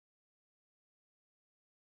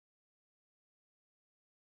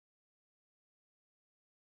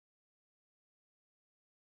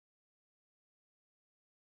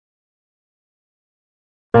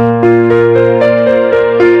Headlines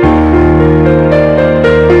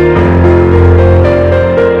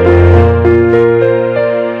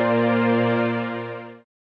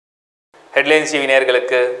TV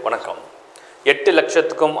நேயர்களுக்கு வணக்கம். 8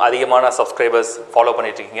 லட்சத்துக்கும் அதிகமான சப்ஸ்கிரைபர்ஸ் ஃபாலோ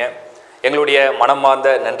பண்ணிட்டு இருக்கீங்க. எங்களுடைய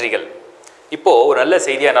மனமார்ந்த நன்றிகள். இப்போது ஒரு நல்ல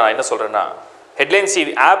செய்தியாக நான் என்ன சொல்கிறேன்னா, ஹெட்லைன்ஸ்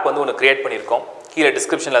டிவி ஆப் வந்து ஒன்று க்ரியேட் பண்ணியிருக்கோம். கீழே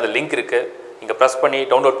டிஸ்கிரிப்ஷனில் அது லிங்க் இருக்குது. நீங்கள் ப்ரெஸ் பண்ணி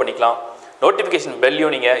டவுன்லோட் பண்ணிக்கலாம். நோட்டிஃபிகேஷன்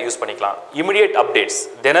பெல்லையும் நீங்கள் யூஸ் பண்ணிக்கலாம். இமிடியேட் அப்டேட்ஸ்,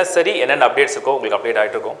 தினசரி என்னென்ன அப்டேட்ஸ் இருக்கோ உங்களுக்கு அப்டேட்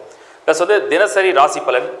ஆகிட்டு இருக்கும். ப்ளஸ் வந்து தினசரி ராசி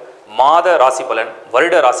பலன், மாத ராசி பலன்,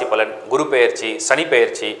 வருட ராசி பலன், குரு பெயர்ச்சி, சனி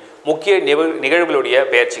பெயர்ச்சி, முக்கிய நிகழ்வுகளுடைய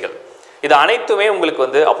பெயர்ச்சிகள், இது அனைத்துமே உங்களுக்கு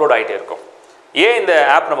வந்து அப்லோட் ஆகிட்டே இருக்கும். ஏன் இந்த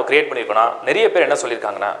ஆப் நம்ம கிரியேட் பண்ணியிருக்கோன்னா, நிறைய பேர் என்ன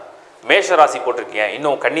சொல்லியிருக்காங்கன்னா, மேஷ ராசி போட்டிருக்கீங்க,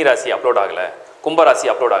 இன்னும் கன்னி ராசி அப்லோட் ஆகலை, கும்பராசி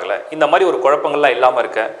அப்லோட் ஆகலை, இந்த மாதிரி ஒரு குழப்பங்கள்லாம் இல்லாமல்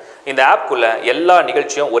இருக்க இந்த ஆப்குள்ளே எல்லா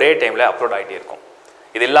நிகழ்ச்சியும் ஒரே டைமில் அப்லோட் ஆகிட்டே இருக்கும்.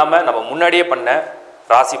 இது இல்லாமல் நம்ம முன்னாடியே பண்ண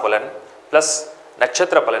ராசி பலன் ப்ளஸ்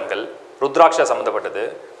நட்சத்திர பலன்கள், ருத்ராட்ச சம்மந்தப்பட்டது,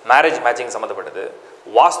 மேரேஜ் மேட்சிங் சம்மந்தப்பட்டது,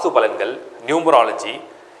 வாஸ்து பலன்கள், நியூமராலஜி,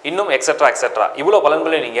 இன்னும் எக்ஸட்ரா இவ்வளோ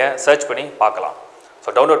பலன்களையும் நீங்கள் சர்ச் பண்ணி பார்க்கலாம். ஸோ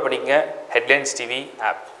டவுன்லோட் பண்ணிக்கங்க ஹெட்லைன்ஸ் டிவி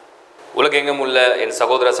ஆப். உலகெங்கும் உள்ள என்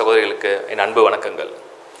சகோதர சகோதரிகளுக்கு என் அன்பு வணக்கங்கள்.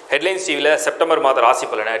 ஹெட்லைன்ஸ் டிவியில் செப்டம்பர் மாத ராசி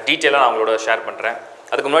பலனை டீட்டெயிலாக நான் உங்களோட ஷேர் பண்ணுறேன்.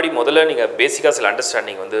 அதுக்கு முன்னாடி முதல்ல நீங்கள் பேசிக்காக சில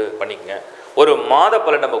அண்டர்ஸ்டாண்டிங் வந்து பண்ணிக்கங்க. ஒரு மாத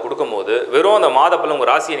பலன் நம்ம கொடுக்கும்போது வெறும் அந்த மாத பலன் உங்கள்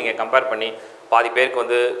ராசியை நீங்கள் கம்பேர் பண்ணி, பாதி பேருக்கு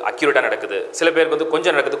வந்து அக்யூரேட்டாக நடக்குது, சில பேருக்கு வந்து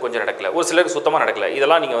கொஞ்சம் நடக்குது, கொஞ்சம் நடக்கலை, ஒரு சிலருக்கு சுத்தமாக நடக்கலை.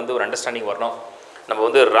 இதெல்லாம் நீங்கள் வந்து ஒரு அண்டர்ஸ்டாண்டிங் வரணும். நம்ம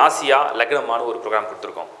வந்து ராசியாக லக்னமான ஒரு ப்ரோக்ராம்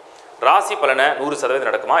கொடுத்துருக்கோம். ராசி பலனை 100%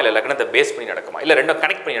 நடக்குமா, இல்லை லக்னத்தை பேஸ் பண்ணி நடக்குமா, இல்லை ரெண்டும்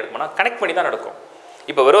கனெக்ட் பண்ணி நடக்குமா? கனெக்ட் பண்ணி தான் நடக்கும்.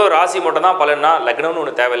 இப்போ வெறும் ராசி மட்டும் தான் பலன்னா லக்னம்னு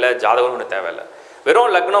ஒன்று தேவையில்லை, ஜாதகம்னு ஒன்று தேவையில்லை.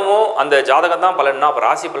 வெறும் லக்னமும் அந்த ஜாதகம் தான் பலன்னா அப்போ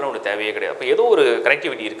ராசி பலன் ஒன்று தேவையே கிடையாது. அப்போ ஏதோ ஒரு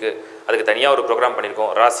கனெக்டிவிட்டி இருக்குது. அதுக்கு தனியாக ஒரு ப்ரோக்ராம்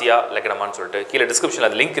பண்ணியிருக்கோம், ராசியா லக்னமான்னு சொல்லிட்டு. கீழே டிஸ்கிரிப்ஷனில்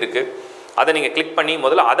அது லிங்க் இருக்குது. அதை நீங்கள் கிளிக் பண்ணி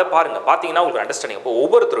முதல்ல அதை பாருங்கள். பார்த்தீங்கன்னா உங்களுக்கு அண்டர்ஸ்டாண்டிங். இப்போ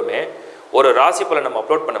ஒவ்வொருத்தருமே ஒரு ராசி பலன் நம்ம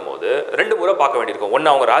அப்லோட் பண்ணும்போது 2 முறை பார்க்க வேண்டியிருக்கும்.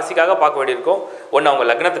 ஒன்று அவங்க ராசிக்காக பார்க்க வேண்டியிருக்கும், ஒன்று அவங்க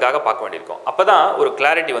லக்னத்துக்காக பார்க்க வேண்டியிருக்கும். அப்போ தான் ஒரு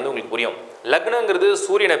கிளாரிட்டி வந்து உங்களுக்கு புரியும். லக்னங்கிறது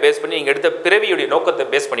சூரியனை பேஸ் பண்ணி நீங்கள் எடுத்த பிறவியுடைய நோக்கத்தை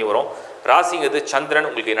பேஸ் பண்ணி வரும். ராசிங்கிறது சந்திரன்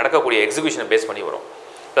உங்களுக்கு நடக்கக்கூடிய எக்ஸிக்யூஷனை பேஸ் பண்ணி வரும்.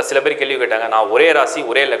 ப்ளஸ் சில பேர் கேள்வி கேட்டாங்க, நான் ஒரே ராசி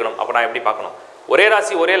ஒரே லக்னம், அப்போ நான் எப்படி பார்க்கணும்? ஒரே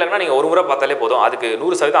ராசி ஒரே லக்னம் நீங்கள் ஒரு முறை பார்த்தாலே போதும், அதுக்கு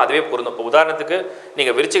 100% அதுவே பொருந்தும். இப்போ உதாரணத்துக்கு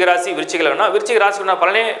நீங்கள் விருச்சிக ராசி விருச்சிக லக்னம்னா விருச்சிக ராசினா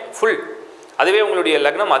பலனே ஃபுல், அதுவே உங்களுடைய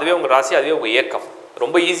லக்னம், அதுவே உங்கள் ராசி, அதுவே உங்கள் இயக்கம்.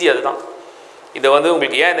 ரொம்ப ஈஸி. அதுதான் இதை வந்து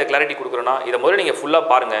உங்களுக்கு ஏன் இந்த கிளாரிட்டி கொடுக்குறோன்னா, இதை முதல்ல நீங்கள் ஃபுல்லாக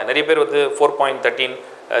பாருங்கள். நிறைய பேர் வந்து 4.13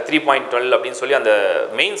 3.12 அப்படின்னு சொல்லி அந்த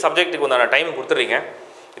மெயின் சப்ஜெக்ட்டுக்கு வந்து டைம் கொடுத்துட்றீங்க.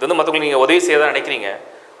 இது வந்து மற்றவங்களுக்கு நீங்கள் உதவி செய்ய தான் நினைக்கிறீங்க.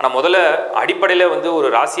 ஆனால் முதல்ல அடிப்படையில் வந்து ஒரு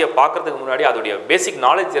ராசியை பார்க்குறதுக்கு முன்னாடி அதோடைய பேசிக்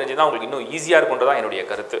நாலேஜ் தெரிஞ்சு தான் உங்களுக்கு இன்னும் ஈஸியாக இருக்குன்றதான் என்னுடைய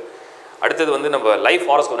கருத்து. அடுத்தது வந்து நம்ம லைஃப்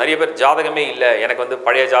ஹாரோஸ்கோப். நிறைய பேர் ஜாதகமே இல்லை, எனக்கு வந்து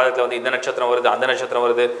பழைய ஜாதகத்தில் வந்து இந்த நட்சத்திரம் வருது, அந்த நட்சத்திரம்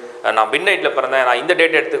வருது, நான் மிட் நைட்டில் பிறந்தேன், நான் இந்த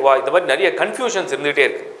டேட் எடுத்துக்குவா, இந்த மாதிரி நிறைய கன்ஃபியூஷன்ஸ் இருந்துகிட்டே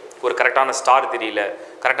இருக்குது. ஒரு கரெக்டான ஸ்டார் தெரியல,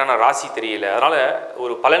 கரெக்டான ராசி தெரியல, அதனால்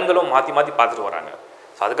ஒரு பலன்களும் மாற்றி மாற்றி பார்த்துட்டு வராங்க.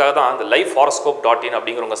 ஸோ அதுக்காக தான் அந்த லைஃப் ஹாரோஸ்கோப்.in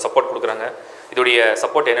அப்படிங்கிறவங்க சப்போர்ட் கொடுக்குறாங்க. இதோடைய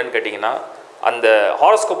சப்போர்ட் என்னென்னு கேட்டிங்கன்னா, அந்த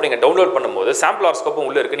ஹாரோஸ்கோப் நீங்கள் டவுன்லோட் பண்ணும்போது சாம்பிள் ஹாரோஸ்கோப்பும்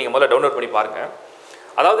உள்ளே இருக்குது, நீங்கள் முதல்ல டவுன்லோட் பண்ணி பாருங்கள்.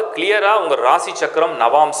 அதாவது கிளியராக உங்கள் ராசி சக்கரம்,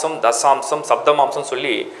 நவாம்சம், தசாம்சம், சப்தமாம்சம்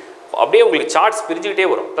சொல்லி அப்படியே உங்களுக்கு சார்ட்ஸ் பிரிஞ்சுக்கிட்டே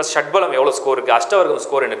வரும். ப்ளஸ் ஷட்பலம் எவ்வளோ ஸ்கோர் இருக்குது, அஷ்டவர்க்கம்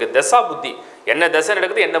ஸ்கோர் எனக்கு, தசா புத்தி என்ன தசை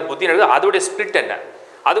நடக்குது, என்ன புத்தி நடக்குது, அதோடைய ஸ்பிரிட் என்ன,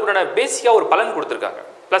 அதுக்குள்ள பேசிக்காக ஒரு பலன் கொடுத்துருக்காங்க.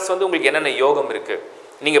 ப்ளஸ் வந்து உங்களுக்கு என்னென்ன யோகம் இருக்குது,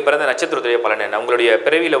 நீங்கள் பிறந்த நட்சத்திரத்துடைய பலன் என்ன, உங்களுடைய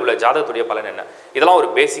பிறவியில் உள்ள ஜாதகத்துடைய பலன் என்ன, இதெல்லாம் ஒரு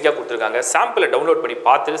பேசிக்காக கொடுத்துருக்காங்க. சாம்பிளை டவுன்லோட் பண்ணி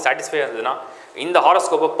பார்த்துட்டு சாட்டிஸ்ஃபை இருந்ததுன்னா இந்த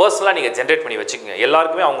ஹாரோஸ்கோப்பை பர்சனலாக நீங்கள் ஜென்ரேட் பண்ணி வச்சுக்கோங்க.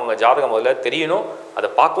 எல்லாருக்குமே அவங்கவுங்க ஜாதகம் முதல்ல தெரியணும், அதை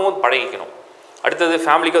பார்க்கவும் பழகிக்கணும். அடுத்தது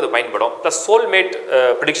ஃபேமிலிக்கு அது பயன்படும். ப்ளஸ் சோல்மேட்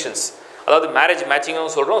ப்ரிடிக்ஷன்ஸ், அதாவது மேரேஜ்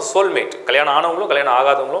மேட்சிங்கும் சொல்கிறோம், சோல்மேட் கல்யாணம் ஆனவங்களும் கல்யாணம்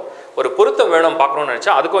ஆகாதவங்களும் ஒரு பொருத்தம் வேணும் பார்க்கணும்னு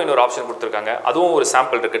நினச்சா அதுக்கும் இன்னொரு ஆப்ஷன் கொடுத்துருக்காங்க. அதுவும் ஒரு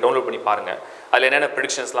சாம்பிள் இருக்குது, டவுன்லோட் பண்ணி பாருங்கள். அதில் என்னென்ன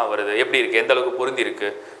ப்ரிடிக்ஷன்ஸ்லாம் வருது, எப்படி இருக்குது, எந்த அளவுக்கு பொருந்தி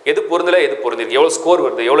இருக்குது, எது பொருந்தலை, எது பொருந்திருக்கு, எவ்வளோ ஸ்கோர்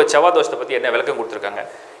வருது, எவ்வளோ செவ்வாய் தோஷத்தை பற்றி என்ன விளக்கம் கொடுத்துருக்காங்க.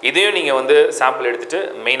 இதையும் நீங்கள் வந்து சாம்பிள் எடுத்துகிட்டு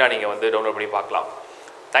மெயினாக நீங்கள் வந்து டவுன்லோட் பண்ணி பார்க்கலாம்.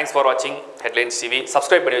 தேங்க்ஸ் ஃபார் வாட்சிங் ஹெட்லைன்ஸ் டிவி.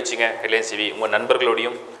 சப்ஸ்கிரைப் பண்ணி வச்சுங்க ஹெட்லைன்ஸ் டிவி. உங்கள்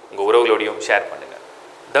நண்பர்களோடையும் உங்கள் உறவுகளோடையும் ஷேர் பண்ணுங்கள்.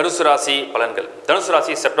 தனுசு ராசி பலன்கள். தனுசு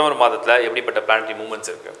ராசி செப்டம்பர் மாதத்தில் எப்படிப்பட்ட பிளானட்டரி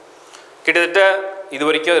மூவ்மெண்ட்ஸ் இருக்குது? கிட்டத்தட்ட இது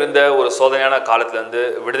வரைக்கும் இருந்த ஒரு சோதனையான காலத்துலேருந்து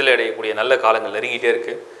விடுதலை அடையக்கூடிய நல்ல காலங்கள் நெருங்கிட்டே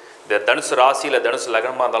இருக்குது. இந்த தனுசு ராசியில் தனுசு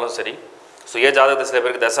லக்னமாக இருந்தாலும் சரி, சுய ஜாதகத்தில் சில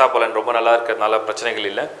பேருக்கு தசா பலன் ரொம்ப நல்லா இருக்கிறதுனால பிரச்சனைகள்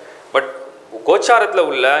இல்லை. பட் கோச்சாரத்தில்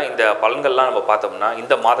உள்ள இந்த பலன்கள்லாம் நம்ம பார்த்தோம்னா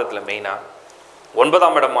இந்த மாதத்தில் மெயினாக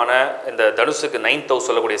 9ஆம் இடமான இந்த தனுசுக்கு 9th ஹவுஸ்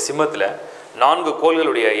சொல்லக்கூடிய சிம்மத்தில் 4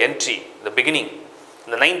 கோள்களுடைய என்ட்ரி, இந்த பிகினிங்,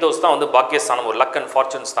 இந்த 9th ஹவுஸ் தான் வந்து பாக்கியஸ்தானம், ஒரு லக் அண்ட்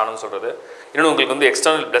ஃபார்ச்சூன் ஸ்தானம்னு சொல்கிறது. இன்னொன்று உங்களுக்கு வந்து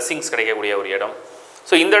எக்ஸ்டர்னல் பிளெஸிங்ஸ் கிடைக்கக்கூடிய ஒரு இடம்.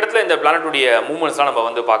 ஸோ இந்த இடத்துல இந்த பிளானட்டுடைய மூவ்மெண்ட்ஸ்லாம் நம்ம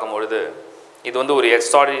வந்து பார்க்கும்பொழுது இது வந்து ஒரு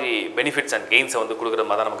எக்ஸ்ட்ராடினரி பெனிஃபிட்ஸ் அண்ட் கெயின்ஸை வந்து கொடுக்குற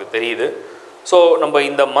மாதிரி தான் நமக்கு தெரியுது. ஸோ நம்ம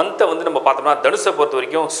இந்த மந்த்தை வந்து நம்ம பார்த்தோம்னா தனுசை பொறுத்த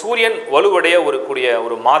வரைக்கும் சூரியன் வலுவடைய கூடிய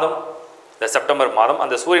ஒரு மாதம், இந்த செப்டம்பர் மாதம்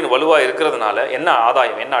அந்த சூரியன் வலுவாக இருக்கிறதுனால என்ன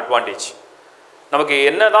ஆதாயம், என்ன அட்வான்டேஜ், நமக்கு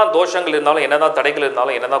என்னதான் தோஷங்கள் இருந்தாலும், என்னதான் தடைகள்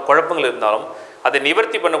இருந்தாலும், என்னதான் குழப்பங்கள் இருந்தாலும் அதை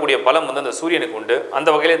நிவர்த்தி பண்ணக்கூடிய பலம் வந்து அந்த சூரியனுக்கு உண்டு. அந்த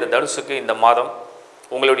வகையில் இந்த தனுசுக்கு இந்த மாதம்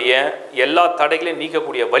உங்களுடைய எல்லா தடைகளையும்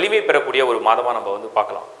நீக்கக்கூடிய வலிமை பெறக்கூடிய ஒரு மாதமாக நம்ம வந்து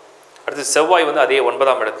பார்க்கலாம். அடுத்து செவ்வாய் வந்து அதே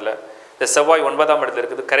 9ஆம் இடத்துல. இந்த செவ்வாய் 9ஆம் இடத்துல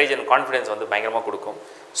இருக்குது, கரேஜ் அண்ட் கான்ஃபிடன்ஸ் வந்து பயங்கரமாக கொடுக்கும்.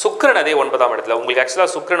 சுக்கிரன் அதே 9ஆம் இடத்துல. உங்களுக்கு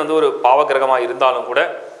ஆக்சுவலாக சுக்கிரன் வந்து ஒரு பாவகிரகமாக இருந்தாலும் கூட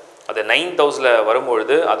அது 9th ஹவுஸில்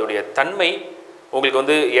வரும்பொழுது அதோடைய தன்மை உங்களுக்கு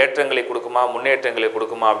வந்து ஏற்றங்களை கொடுக்குமா, முன்னேற்றங்களை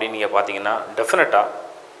கொடுக்குமா அப்படின்னு நீங்கள் பார்த்தீங்கன்னா டெஃபினட்டாக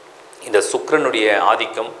இந்த சுக்கிரனுடைய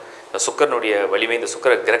ஆதிக்கம், இந்த சுக்கிரனுடைய வலிமை, இந்த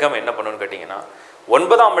சுக்கிர கிரகம் என்ன பண்ணணும்னு கேட்டிங்கன்னா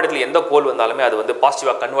 9ஆம் இடத்துல எந்த கோள் வந்தாலுமே அது வந்து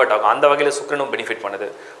பாசிட்டிவாக கன்வெர்ட் ஆகும். அந்த வகையில் சுக்கிரனும் பெனிஃபிட் பண்ணுது,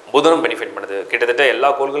 புதனும் பெனிஃபிட் பண்ணுது. கிட்டத்தட்ட எல்லா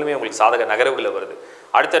கோள்களுமே உங்களுக்கு சாதக நகரவுகளில் வருது.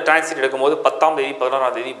 அடுத்த டிரான்சிட் எடுக்கும்போது 10ஆம் தேதி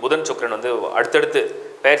 11ஆம் தேதி புதன் சுக்கிரன் வந்து அடுத்தடுத்து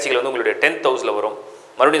பயிற்சிகள் வந்து உங்களுடைய 10th ஹவுஸில் வரும்.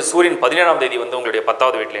 மறுபடியும் சூரியன் 17ஆம் தேதி வந்து உங்களுடைய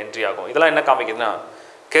 10வது வீட்டில் என்ட்ரி ஆகும். இதெல்லாம் என்ன காமிக்குதுன்னா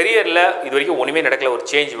கெரியரில் இது வரைக்கும் ஒன்றுமே நடக்கல, ஒரு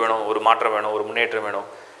சேஞ்ச் வேணும், ஒரு மாற்றம் வேணும், ஒரு முன்னேற்றம் வேணும்,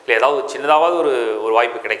 இல்லை ஏதாவது சின்னதாவது ஒரு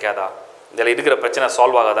வாய்ப்பு கிடைக்காதா, இதில் இருக்கிற பிரச்சனை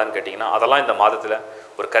சால்வ் ஆகாதான்னு கேட்டிங்கன்னா அதெல்லாம் இந்த மாதத்தில்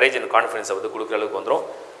ஒரு கரேஜ் அண்ட் கான்ஃபிடன்ஸை வந்து கொடுக்குற அளவுக்கு வந்துடும்.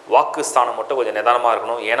 வாக்கு ஸ்தானம் மட்டும் கொஞ்சம் நிதானமாக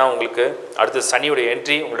இருக்கணும். ஏன்னா உங்களுக்கு அடுத்து சனியுடைய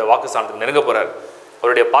என்ட்ரி உங்களுடைய வாக்கு ஸ்தானத்துக்கு நெருங்க போகிறார்.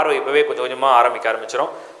 அவருடைய பார்வை இப்போவே கொஞ்சம் கொஞ்சமாக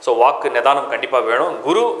ஆரம்பிச்சிடும். ஸோ வாக்கு நிதானம் கண்டிப்பாக வேணும்.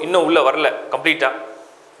 குரு இன்னும் உள்ளே வரல கம்ப்ளீட்டாக,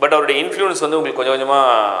 பட் அவருடைய இன்ஃப்ளூயன்ஸ் வந்து உங்களுக்கு கொஞ்சம்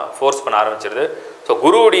கொஞ்சமாக ஃபோர்ஸ் பண்ண ஆரம்பிச்சிருது. ஸோ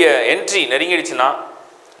குருவுடைய என்ட்ரி நெருங்கிடுச்சுன்னா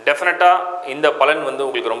டெஃபினட்டாக இந்த பலன் வந்து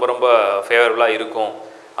உங்களுக்கு ரொம்ப ரொம்ப ஃபேவரபுளாக இருக்கும்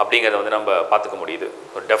அப்படிங்கிறத வந்து நம்ம பார்த்துக்க முடியுது.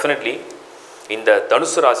 டெஃபினெட்லி இந்த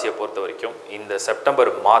தனுசு ராசியை பொறுத்த வரைக்கும் இந்த செப்டம்பர்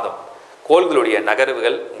மாதம் கோள்களுடைய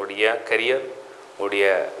நகர்வுகள் உங்களுடைய கரியர், உங்களுடைய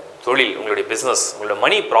தொழில், உங்களுடைய பிஸ்னஸ், உங்களுடைய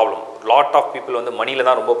மணி ப்ராப்ளம், லாட் ஆஃப் பீப்புள் வந்து மணியில்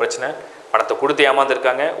தான் ரொம்ப பிரச்சனை, பணத்தை கொடுத்து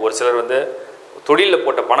ஏமாந்துருக்காங்க. ஒரு சிலர் வந்து தொழிலில்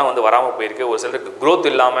போட்ட பணம் வந்து வராமல் போயிருக்கு. ஒரு சிலருக்கு க்ரோத்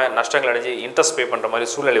இல்லாமல் நஷ்டங்கள் அடைஞ்சு இன்ட்ரெஸ்ட் பே பண்ணுற மாதிரி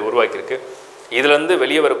சூழ்நிலை உருவாக்கியிருக்கு. இதுலேருந்து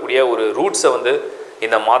வெளியே வரக்கூடிய ஒரு ரூட்ஸை வந்து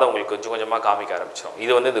இந்த மாதம் உங்களுக்கு கொஞ்சம் கொஞ்சமாக காமிக்க ஆரம்பிச்சிடும்.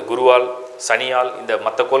 இது வந்து இந்த குருவால், சனியால், இந்த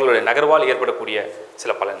மற்ற கோள்களுடைய நகர்வால் ஏற்படக்கூடிய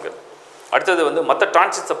சில பலன்கள். அடுத்தது வந்து மற்ற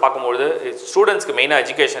டிரான்சிட்ஸை பார்க்கும்பொழுது ஸ்டூடெண்ட்ஸ்க்கு மெயினாக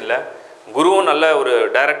எஜுகேஷனில் குருவும் நல்ல ஒரு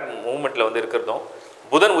டைரக்ட் மூவ்மெண்ட்டில் வந்து இருக்கிறதும்,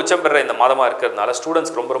 புதன் உச்சம் பெற இந்த மாதமாக இருக்கிறதுனால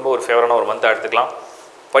ஸ்டூடெண்ட்ஸ்க்கு ரொம்ப ரொம்ப ஒரு ஃபேவரான ஒரு மந்தாக எடுத்துக்கலாம்.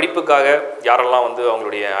 படிப்புக்காக யாரெல்லாம் வந்து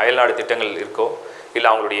அவங்களுடைய அயல்நாடு திட்டங்கள் இருக்கோ, இல்லை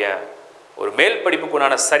அவங்களுடைய ஒரு மேல்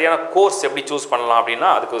படிப்புக்குண்டான சரியான கோர்ஸ் எப்படி சூஸ் பண்ணலாம் அப்படின்னா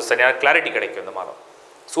அதுக்கு ஒரு சரியான கிளாரிட்டி கிடைக்கும் இந்த மாதம்.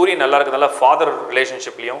 சூரியன் நல்லா இருக்கிறதுனால ஃபாதர்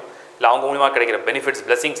ரிலேஷன்ஷிப்லையும் இல்லை அவங்க மூலியமாக கிடைக்கிற பெனிஃபிட்ஸ்,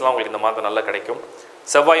 பிளெஸிங்ஸ்லாம் உங்களுக்கு இந்த மாதம் நல்லா கிடைக்கும்.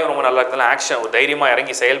 செவ்வாயும் ரொம்ப நல்லா இருக்கிறதுனால ஆக்ஷன், ஒரு தைரியமாக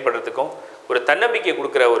இறங்கி செயல்படுறதுக்கும் ஒரு தன்னம்பிக்கை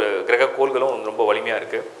கொடுக்குற ஒரு கிரக கோள்களும் ரொம்ப வலிமையாக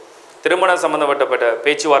இருக்குது. திருமணம் சம்மந்தப்பட்ட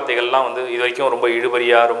பேச்சுவார்த்தைகள்லாம் வந்து இது வரைக்கும் ரொம்ப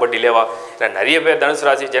இழுபறியாக, ரொம்ப டிலேவாக, இல்லை நிறைய பேர் தனுசு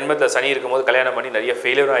ராசி ஜென்மத்தில் சனி இருக்கும்போது கல்யாணம் பண்ணி நிறைய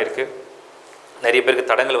ஃபெயிலியராக இருக்குது, நிறைய பேருக்கு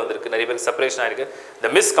தடங்கள் வந்திருக்கு, நிறைய பேருக்கு செப்பரேஷன் ஆகிருக்கு. இந்த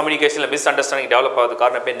மிஸ் கம்யூனிகேஷனில் மிஸ் அண்டர்ஸ்டாண்டிங் டெவலப் ஆகுது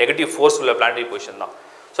காரணம் பேர் நெகட்டிவ் ஃபோர்ஸ் உள்ள பிளானட்டரி பொசிஷன் தான்.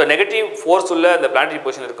 ஸோ நெகட்டிவ் ஃபோர்ஸ் உள்ள இந்த பிளானட்டரி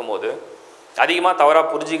பொசிஷன் இருக்கும்போது அதிகமாக தவறாக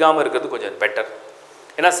புரிஞ்சிக்காமல் இருக்கிறது கொஞ்சம் பெட்டர்.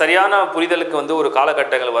 ஏன்னா சரியான புரிதலுக்கு வந்து ஒரு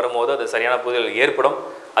காலகட்டங்கள் வரும்போது அது சரியான புரிதல் ஏற்படும்.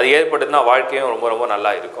 அது ஏற்படுதுன்னா வாழ்க்கையும் ரொம்ப ரொம்ப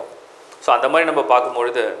நல்லா இருக்கும். ஸோ அந்த மாதிரி நம்ம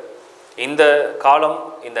பார்க்கும்பொழுது இந்த காலம்,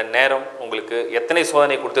 இந்த நேரம் உங்களுக்கு எத்தனை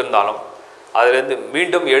சோதனை கொடுத்துருந்தாலும் அதிலேருந்து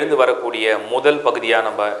மீண்டும் எழுந்து வரக்கூடிய முதல் பகுதியாக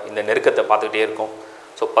நம்ம இந்த நெருக்கத்தை பார்த்துக்கிட்டே இருக்கோம்.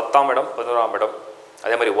 ஸோ 10ஆம் இடம், 11ஆம் இடம்,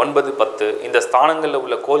 அதே மாதிரி 9, 10 இந்த ஸ்தானங்களில்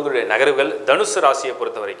உள்ள கோள்களுடைய நகர்வுகள் தனுசு ராசியை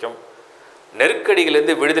பொறுத்த வரைக்கும்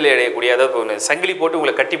நெருக்கடிகளிலிருந்து விடுதலை அடையக்கூடிய, அதாவது சங்கிலி போட்டு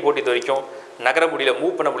உங்களை கட்டி போட்டு இது வரைக்கும் நகர முடியல,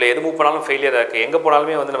 மூவ் பண்ண முடியல, எது மூவ் பண்ணாலும் ஃபெயிலியராக இருக்குது, எங்கே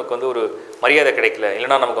போனாலுமே வந்து நமக்கு வந்து ஒரு மரியாதை கிடைக்கல,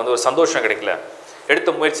 இல்லைனா நமக்கு வந்து ஒரு சந்தோஷம் கிடைக்கல, எடுத்த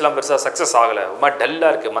முயற்சிலாம் பெருசாக சக்ஸஸ் ஆகலை, ரொம்ப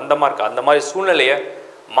டல்லாக இருக்குது, மந்தமாக இருக்குது, அந்த மாதிரி சூழ்நிலையை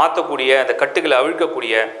மாற்றக்கூடிய, அந்த கட்டுகளை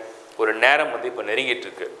அவிழ்க்கக்கூடிய ஒரு நேரம் வந்து இப்போ நெருங்கிட்டு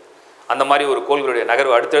இருக்கு. அந்த மாதிரி ஒரு கோள்களுடைய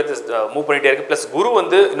நகர்வு அடுத்தடுத்து மூவ் பண்ணிகிட்டே இருக்குது. ப்ளஸ் குரு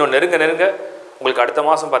வந்து இன்னும் நெருங்க உங்களுக்கு அடுத்த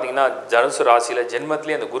மாதம் பார்த்தீங்கன்னா தனுசு ராசியில்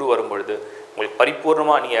ஜென்மத்திலே அந்த குரு வரும்பொழுது உங்களுக்கு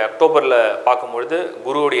பரிபூர்ணமாக நீங்கள் அக்டோபரில் பார்க்கும்பொழுது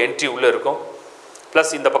குருவுடைய என்ட்ரி உள்ளே இருக்கும்.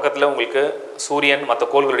 ப்ளஸ் இந்த பக்கத்தில் உங்களுக்கு சூரியன் மற்ற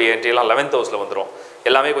கோள்களுடைய என்ட்ரியெல்லாம் 11th ஹவுஸில் வந்துடும்.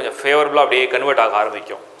 எல்லாமே கொஞ்சம் ஃபேவரபுளாக அப்படியே கன்வெர்ட் ஆக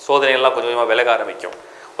ஆரம்பிக்கும். சோதனைகள்லாம் கொஞ்சம் கொஞ்சமாக விலக ஆரம்பிக்கும்.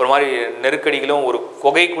 ஒரு மாதிரி நெருக்கடிகளும், ஒரு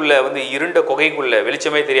குகைக்குள்ளே வந்து இருண்ட குகைக்குள்ளே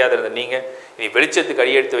வெளிச்சமே தெரியாத இருந்த நீங்கள் இனி வெளிச்சத்துக்கு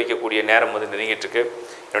அடியெடுத்து வைக்கக்கூடிய நேரம் வந்து நெருங்கிட்டுருக்கு.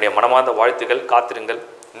 என்னுடைய மனமார்ந்த வாழ்த்துக்கள், காத்திருங்கள்,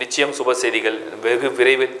 நிச்சயம் சுப செய்திகள் வெகு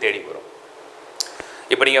விரைவில் தேடி வரும்.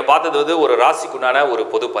 இப்போ நீங்கள் பார்த்தது வந்து ஒரு ராசிக்குண்டான ஒரு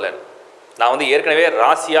பொது பலன். நான் வந்து ஏற்கனவே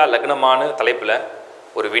ராசியா லக்னமான தலைப்பில்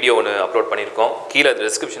ஒரு வீடியோ ஒன்று அப்லோட் பண்ணியிருக்கோம். கீழே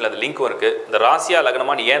டிஸ்கிரிப்ஷனில் அந்த லிங்க்கும் இருக்குது. இந்த ராசியா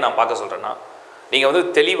லக்னமான்னு ஏன் நான் பார்க்க சொல்கிறேன்னா, நீங்கள் வந்து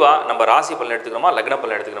தெளிவாக நம்ம ராசி பலன் எடுத்துக்கணுமா லக்ன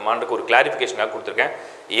பலன் எடுத்துக்கணுமான்றது ஒரு கிளாரிஃபிகேஷனாக கொடுத்துருக்கேன்.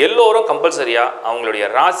 எல்லோரும் கம்பல்சரியாக அவங்களுடைய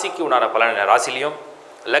ராசிக்கு உண்டான பலனை ராசிலையும்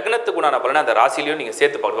லக்னத்துக்கு உண்டான பலனை அந்த ராசிலையும் நீங்கள்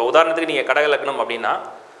சேர்த்து பார்க்கணும். உதாரணத்துக்கு நீங்கள் கடக லக்னம் அப்படின்னா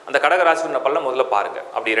அந்த கடக ராசிக்குண்டான பலனை முதல்ல பாருங்கள்.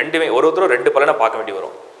 அப்படி ரெண்டுமே ஒருத்தரும் 2 பலனை பார்க்க வேண்டி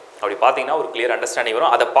வரும். அப்படி பார்த்தீங்கன்னா ஒரு கிளியர் அண்டர்ஸ்டாண்டிங்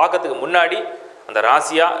வரும். அதை பார்க்கறதுக்கு முன்னாடி அந்த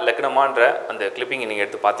ராசியா லக்னமான்ற அந்த கிளிப்பிங் நீங்கள்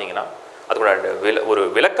எடுத்து பார்த்தீங்கன்னா அதோட ஒரு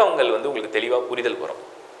விளக்கங்கள் வந்து உங்களுக்கு தெளிவாக புரிதல் வரும்.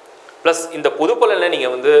 ப்ளஸ் இந்த பொது பலனில்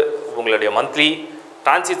நீங்கள் வந்து உங்களுடைய மந்த்லி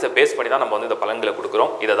டிரான்சிட்ஸை பேஸ் பண்ணி தான் நம்ம வந்து இந்த பலன்களை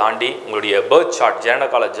கொடுக்குறோம். இதை தாண்டி உங்களுடைய பர்த் சார்ட்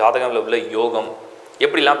ஜனனகால ஜாதகங்களில் உள்ள யோகம்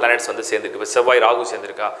எப்படிலாம் பிளானட்ஸ் வந்து சேர்ந்துருக்கு, இப்போ செவ்வாய் ராகு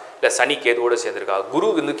சேர்ந்துருக்கா, இல்லை சனி கேதுவோடு சேர்ந்துருக்கா, குரு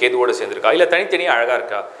வந்து கேதுவோடு சேர்ந்துருக்கா, இல்லை தனித்தனியாக அழகாக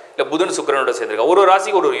இருக்கா, இல்லை புதன் சுக்கிரனோட சேர்ந்துருக்கா, ஒரு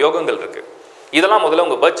ராசிக்கு ஒரு யோகங்கள் இருக்குது. இதெல்லாம் முதல்ல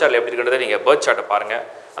உங்கள் பர்த் சார்ட்டில் எப்படி இருக்கிறத நீங்கள் பர்த் சார்ட்டை பாருங்கள்.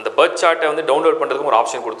 அந்த பர்த் சார்ட்டை வந்து டவுன்லோட் பண்ணுறதுக்கும் ஒரு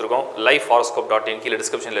ஆப்ஷன் கொடுத்துருக்கோம். lifehoroscope.in கீழே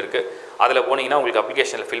டிஸ்கிரிப்ஷனில் இருக்குது. அதில் போனீங்கன்னா உங்களுக்கு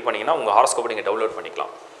அப்ளிகேஷனில் ஃபில் பண்ணிங்கன்னா உங்கள் ஹாரோஸ்கோப்பை நீங்கள் டவுன்லோட்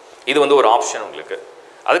பண்ணிக்கலாம். இது வந்து ஒரு ஆப்ஷன் உங்களுக்கு.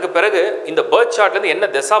 அதுக்கு பிறகு இந்த பர்த் சார்ட்லேருந்து என்ன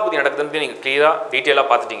தசாபதி நடக்குதுன்னு நீங்கள் கிளியராக டீட்டெயிலாக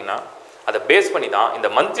பார்த்துட்டிங்கன்னா அதை பேஸ் பண்ணி தான் இந்த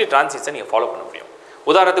மந்த்லி டிரான்சிட்ஸை நீங்கள் ஃபாலோ பண்ண முடியும்.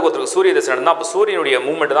 உதாரணத்துக்கு ஒருத்தருக்கு சூரிய தசை நடந்தால் அப்போ சூரியனுடைய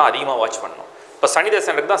மூவ்மெண்ட் தான் அதிகமாக வாட்ச் பண்ணணும். இப்போ சனி தசை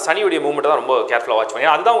நடக்குது தான் சனியுடைய மூவ்மெண்ட் தான் ரொம்ப கேர்ஃபுல்லாக வாட்ச் பண்ணி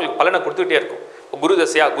அதுதான் உங்களுக்கு பலனை கொடுத்துக்கிட்டே இருக்கும். இப்போ குரு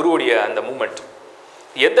தசையாக குருவுடைய அந்த மூவ்மெண்ட்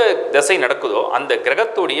எந்த தசை நடக்குதோ அந்த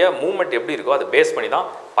கிரகத்துடைய மூவ்மெண்ட் எப்படி இருக்கோ அதை பேஸ் பண்ணி தான்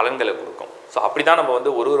பலன்களை கொடுக்கும். ஸோ அப்படி தான் நம்ம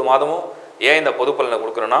வந்து ஒரு மாதமும் ஏன் இந்த பொது பலனை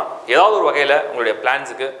கொடுக்குறோன்னா ஏதாவது ஒரு வகையில் உங்களுடைய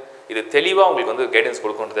பிளான்ஸுக்கு இது தெளிவாக உங்களுக்கு வந்து கைடன்ஸ்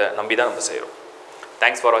கொடுக்குன்றதை நம்பி தான் நம்ம செய்கிறோம்.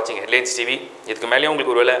 தேங்க்ஸ் ஃபார் வாட்சிங் ஹெட்லைன்ஸ் டிவி. இதுக்கு மேலேயும்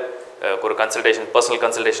உங்களுக்கு ஒரு வேளை ஒரு கன்சல்டேஷன், பர்சனல்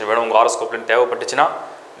கன்சல்டேஷன் வேணும் உங்கள் ஹாரோஸ்கோப்லன்னு தேவைப்பட்டுச்சுன்னா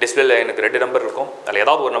டிஸ்பிளேல எனக்கு 2 நம்பர் இருக்கும். அதில்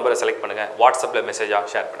ஏதாவது ஒரு நம்பரை செலக்ட் பண்ணுங்கள், வாட்ஸ்அப்பில் மெசேஜாக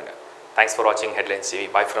ஷேர் பண்ணுங்கள். தேங்க்ஸ் ஃபார் வாட்சிங் headlines TV.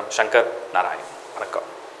 By from Shankar Narayan. வணக்கம்.